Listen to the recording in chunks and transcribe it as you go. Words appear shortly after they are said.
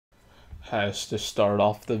Has to start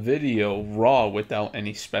off the video raw without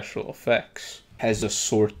any special effects. Has a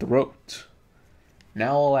sore throat.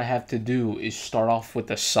 Now all I have to do is start off with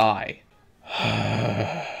a sigh.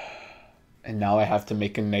 And now I have to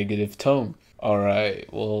make a negative tone. Alright,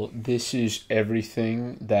 well, this is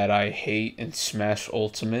everything that I hate in Smash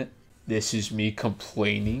Ultimate. This is me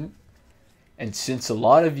complaining. And since a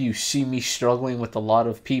lot of you see me struggling with a lot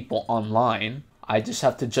of people online, I just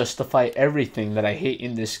have to justify everything that I hate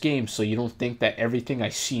in this game so you don't think that everything I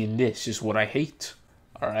see in this is what I hate.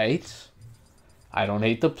 Alright? I don't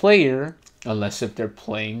hate the player unless if they're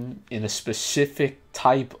playing in a specific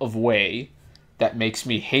type of way that makes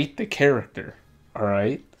me hate the character.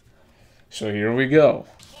 Alright? So here we go.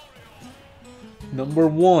 Number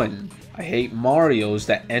 1. I hate Marios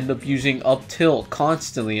that end up using up tilt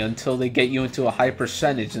constantly until they get you into a high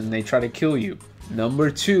percentage and they try to kill you.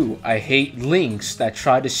 Number 2, I hate Links that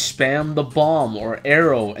try to spam the bomb or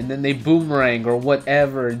arrow and then they boomerang or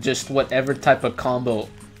whatever, just whatever type of combo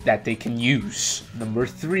that they can use. Number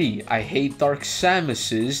 3, I hate Dark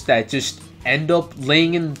Samuses that just end up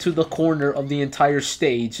laying into the corner of the entire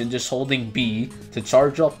stage and just holding B to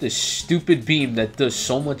charge up this stupid beam that does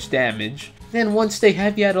so much damage. Then once they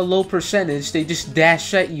have you at a low percentage, they just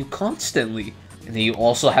dash at you constantly. And then you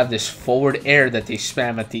also have this forward air that they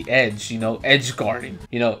spam at the edge, you know, edge guarding.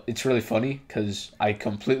 You know, it's really funny because I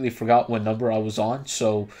completely forgot what number I was on.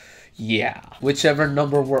 So, yeah. Whichever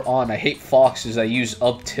number we're on, I hate foxes that use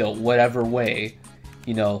up tilt, whatever way.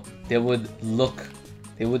 You know, they would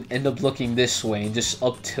end up looking this way and just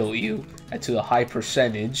up tilt you to a high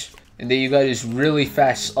percentage. And then you got this really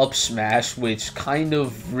fast up smash, which kind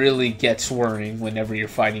of really gets worrying whenever you're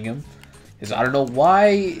fighting him. Because I don't know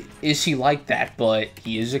why is he like that, but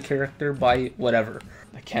he is a character by whatever.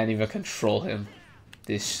 I can't even control him.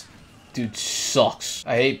 This dude sucks.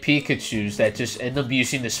 I hate Pikachus that just end up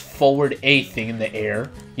using this forward A thing in the air.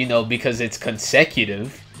 You know, because it's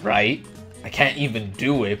consecutive, right? I can't even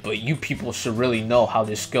do it, but you people should really know how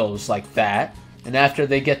this goes like that. And after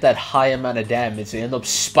they get that high amount of damage, they end up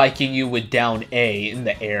spiking you with down A in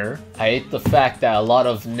the air. I hate the fact that a lot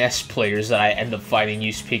of Nest players that I end up fighting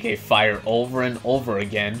use PK Fire over and over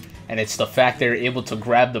again. And it's the fact they're able to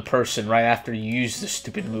grab the person right after you use the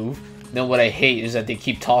stupid move. Then what I hate is that they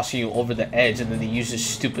keep tossing you over the edge and then they use this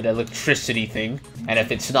stupid electricity thing. And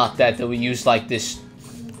if it's not that, they will use like this,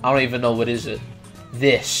 I don't even know what is it.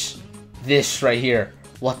 This right here.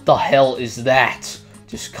 What the hell is that?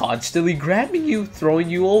 Just constantly grabbing you, throwing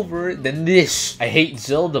you over. Then this. I hate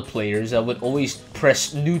Zelda players that would always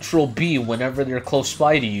press neutral B whenever they're close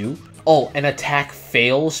by to you. Oh, an attack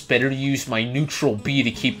fails. Better use my neutral B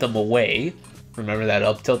to keep them away. Remember that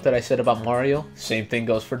up tilt that I said about Mario? Same thing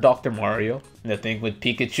goes for Dr. Mario. And the thing with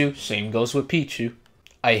Pikachu, same goes with Pichu.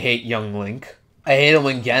 I hate Young Link. I hate it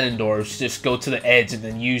when Ganondorfs just go to the edge and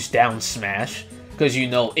then use down smash. Because, you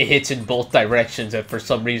know, it hits in both directions and for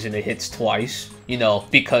some reason it hits twice. You know,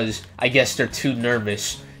 because I guess they're too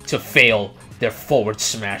nervous to fail their forward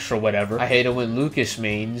smash or whatever. I hate it when Lucas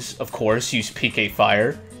mains, of course, use PK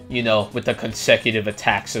Fire. You know, with the consecutive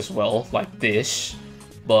attacks as well, like this.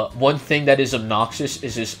 But one thing that is obnoxious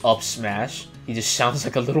is this up smash. He just sounds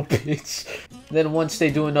like a little bitch. Then once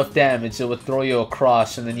they do enough damage, it would throw you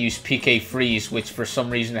across and then use PK Freeze, which for some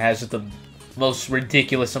reason has the most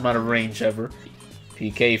ridiculous amount of range ever.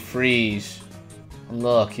 PK Freeze.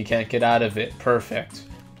 Look, he can't get out of it. Perfect.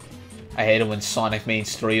 I hate it when Sonic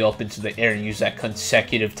mains throw you up into the air and use that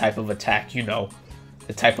consecutive type of attack, you know.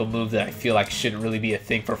 The type of move that I feel like shouldn't really be a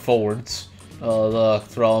thing for forwards. Oh look,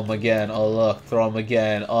 throw him again. Oh look, throw him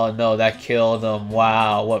again. Oh no, that killed him.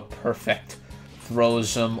 Wow, what perfect.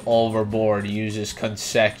 Throws him overboard, uses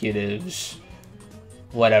consecutives.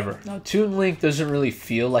 Whatever. Now, Toon Link doesn't really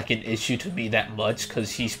feel like an issue to me that much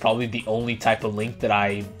because he's probably the only type of Link that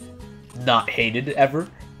I not hated ever.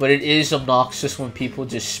 But it is obnoxious when people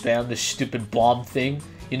just spam this stupid bomb thing.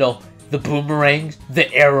 You know, the boomerang,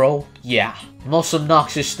 the arrow. Yeah. The most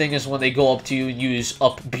obnoxious thing is when they go up to you and use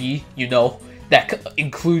up B, you know. That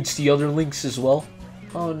includes the other Links as well.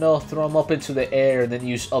 Oh no, throw him up into the air and then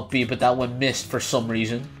use up B, but that one missed for some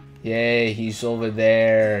reason. Yay, he's over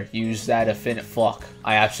there. Use that infinite fuck.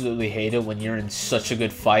 I absolutely hate it when you're in such a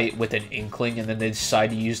good fight with an Inkling and then they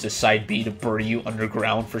decide to use the side B to bury you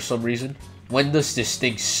underground for some reason. When does this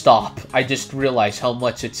thing stop? I just realized how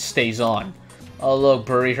much it stays on. Oh look,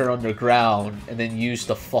 bury her underground and then use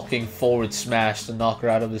the fucking forward smash to knock her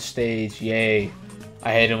out of the stage. Yay.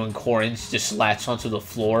 I hate it when Corins just latch onto the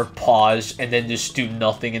floor, pause, and then just do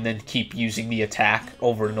nothing and then keep using the attack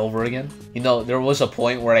over and over again. You know, there was a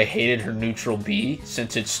point where I hated her neutral B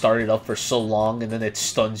since it started up for so long and then it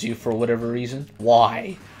stuns you for whatever reason.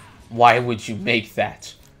 Why? Why would you make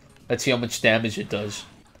that? Let's see how much damage it does.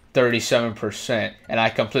 37%. And I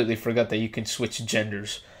completely forgot that you can switch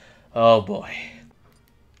genders. Oh boy.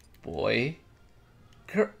 Boy.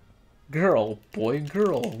 Girl. Boy,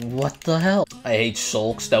 girl. What the hell? I hate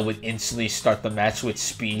sulks that would instantly start the match with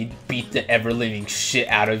speed, beat the ever-living shit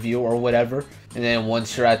out of you or whatever. And then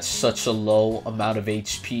once you're at such a low amount of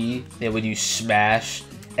HP, they would use smash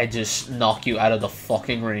and just knock you out of the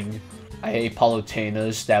fucking ring. I hate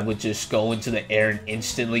Palutenas that would just go into the air and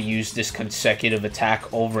instantly use this consecutive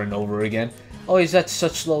attack over and over again. Oh, he's at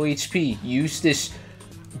such low HP. Use this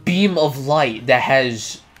beam of light that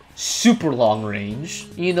has super long range.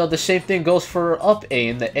 You know, the same thing goes for up A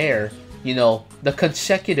in the air. You know, the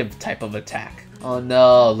consecutive type of attack. Oh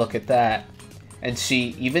no, look at that. And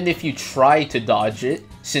see, even if you try to dodge it,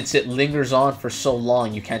 since it lingers on for so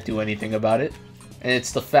long, you can't do anything about it. And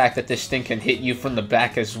it's the fact that this thing can hit you from the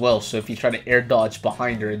back as well, so if you try to air dodge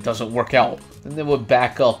behind her, it doesn't work out. Then they would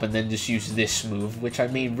back up and then just use this move, which I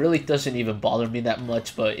mean really doesn't even bother me that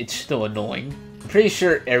much, but it's still annoying. I'm pretty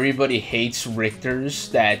sure everybody hates Richter's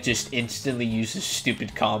that just instantly uses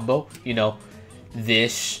stupid combo. You know,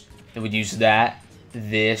 this, it would use that,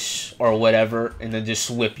 this, or whatever, and then just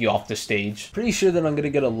whip you off the stage. Pretty sure that I'm gonna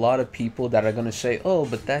get a lot of people that are gonna say, oh,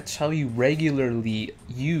 but that's how you regularly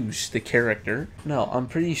use the character. No, I'm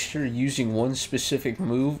pretty sure using one specific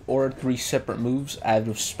move or 3 separate moves out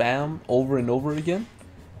of spam over and over again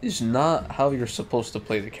is not how you're supposed to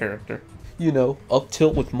play the character. You know, up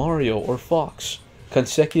tilt with Mario or Fox,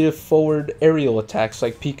 consecutive forward aerial attacks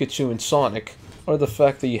like Pikachu and Sonic, or the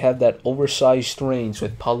fact that you have that oversized range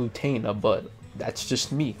with Palutena, but that's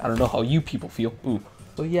just me. I don't know how you people feel. Ooh.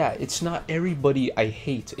 So yeah, it's not everybody I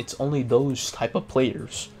hate. It's only those type of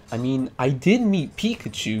players. I mean, I did meet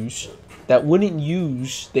Pikachus that wouldn't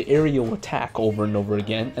use the aerial attack over and over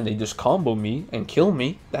again, and they just combo me and kill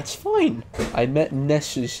me. That's fine. I met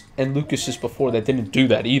Nesses and Lucas's before that didn't do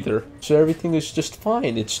that either. So everything is just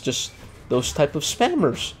fine. It's just those type of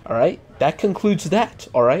spammers. Alright? That concludes that.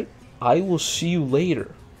 Alright? I will see you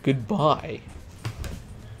later. Goodbye.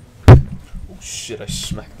 Shit, I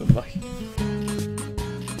smacked the mic.